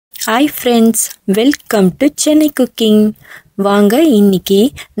Hi friends, welcome to Chennai Cooking. வாங்க இன்னைக்கு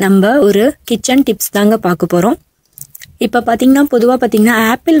நம்ம ஒரு கிச்சன் டிப்ஸ் தாங்க பார்க்க போறோம். இப்போ பாத்தீங்கன்னா பொதுவா பாத்தீங்கன்னா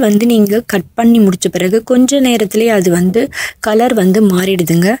ஆப்பிள் வந்து நீங்க கட் பண்ணி முடிச்ச பிறகு கொஞ்ச நேரத்திலேயே அது கலர்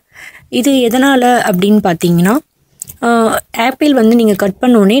மாறிடுதுங்க. இது எதனால அப்படினு பாத்தீங்கன்னா ஆப்பிள் நீங்க கட்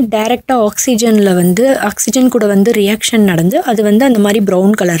பண்ணோனே டைரக்ட்டா ஆக்ஸிஜன் கூட ரியாக்ஷன் நடந்து அது அந்த மாதிரி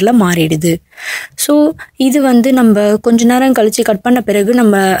பிரவுன் கலர்ல மாறிடுது. சோ இது நம்ம கொஞ்ச நேரம் கழிச்சு கட் பண்ண பிறகு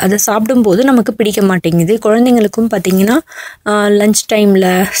நம்ம அதை சாப்பிடும்போது நமக்கு பிடிக்க மாட்டேங்குது. குழந்தைகளுக்கும் பாத்தீங்கன்னா லஞ்ச்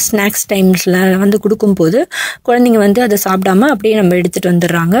டைம்ல ஸ்நாக்ஸ் டைம்ஸ்ல கொடுக்கும்போது குழந்தைங்க அதை சாப்பிடாம அப்படியே நம்ம எடுத்துட்டு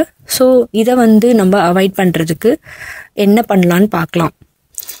வந்துடுறாங்க. சோ இதை நம்ம அவாய்ட் பண்றதுக்கு என்ன பண்ணலாம்னு பார்க்கலாம்.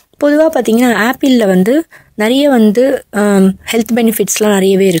 பொதுவா பாத்தீங்கன்னா ஆப்பிள்ல நிறைய ஹெல்த் பெனிஃபிட்ஸ்லாம்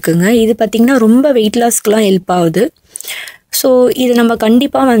நிறையவே இருக்குங்க. இது பாத்தீங்கன்னா ரொம்ப வெயிட் லாஸ்க்குலாம் ஹெல்ப் ஆகுது. ஸோ இது நம்ம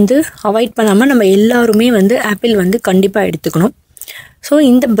கண்டிப்பாக அவாய்ட் பண்ணாமல் நம்ம எல்லாருமே ஆப்பிள் கண்டிப்பாக எடுத்துக்கணும். ஸோ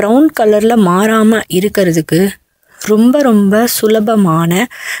இந்த ப்ரௌன் கலரில் மாறாமல் இருக்கிறதுக்கு ரொம்ப ரொம்ப சுலபமான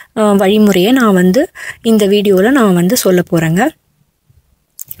வழிமுறையை நான் இந்த வீடியோவில் நான் சொல்ல போகிறேங்க.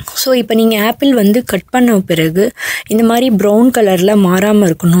 ஸோ இப்போ நீங்கள் ஆப்பிள் கட் பண்ண பிறகு இந்த மாதிரி ப்ரௌன் கலரில் மாறாமல்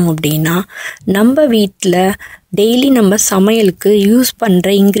இருக்கணும் அப்படின்னா நம்ம வீட்டில் டெய்லி நம்ம சமையலுக்கு யூஸ் பண்ணுற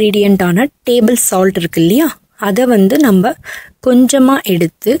இன்க்ரீடியண்ட்டான டேபிள் சால்ட் இருக்கு இல்லையா, அதை நம்ம கொஞ்சமாக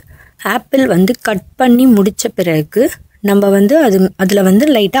எடுத்து ஆப்பிள் கட் பண்ணி முடித்த பிறகு நம்ம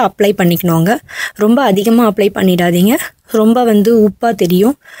அதில் லைட்டாக அப்ளை பண்ணிக்கணுங்க. ரொம்ப அதிகமாக அப்ளை பண்ணிடாதீங்க, ரொம்ப உப்பாக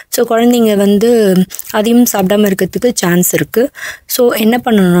தெரியும். ஸோ குழந்தைங்க அதையும் சாப்பிடாமல் இருக்கிறதுக்கு சான்ஸ் இருக்குது. ஸோ என்ன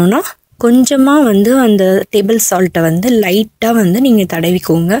பண்ணணும்னா கொஞ்சமாக அந்த டேபிள் சால்ட்டை லைட்டாக நீங்கள்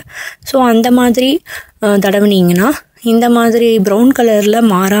தடவிக்கோங்க. ஸோ அந்த மாதிரி தடவினீங்கன்னா இந்த மாதிரி ப்ரௌன் கலரில்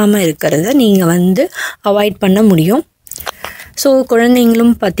மாறாமல் இருக்கிறத நீங்கள் அவாய்ட் பண்ண முடியும். ஸோ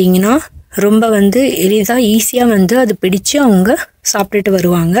குழந்தைங்களும் பார்த்தீங்கன்னா ரொம்ப எளிதாக ஈஸியாக அது பிடிச்சு அவங்க சாப்பிட்டுட்டு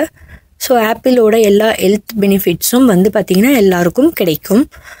வருவாங்க. ஸோ ஆப்பிளோட எல்லா ஹெல்த் பெனிஃபிட்ஸும் பார்த்திங்கன்னா எல்லாருக்கும் கிடைக்கும்.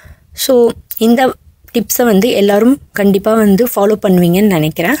 ஸோ இந்த டிப்ஸை எல்லோரும் கண்டிப்பாக ஃபாலோ பண்ணுவீங்கன்னு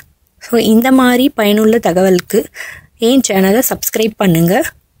நினைக்கிறேன். ஸோ இந்த மாதிரி பயனுள்ள தகவலுக்கு என் சேனலை சப்ஸ்கிரைப் பண்ணுங்கள்,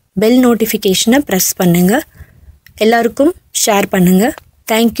 பெல் நோட்டிஃபிகேஷனை ப்ரெஸ் பண்ணுங்கள், எல்லாருக்கும் ஷேர் பண்ணுங்கள்.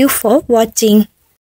 தேங்க்யூ ஃபார் வாட்சிங்.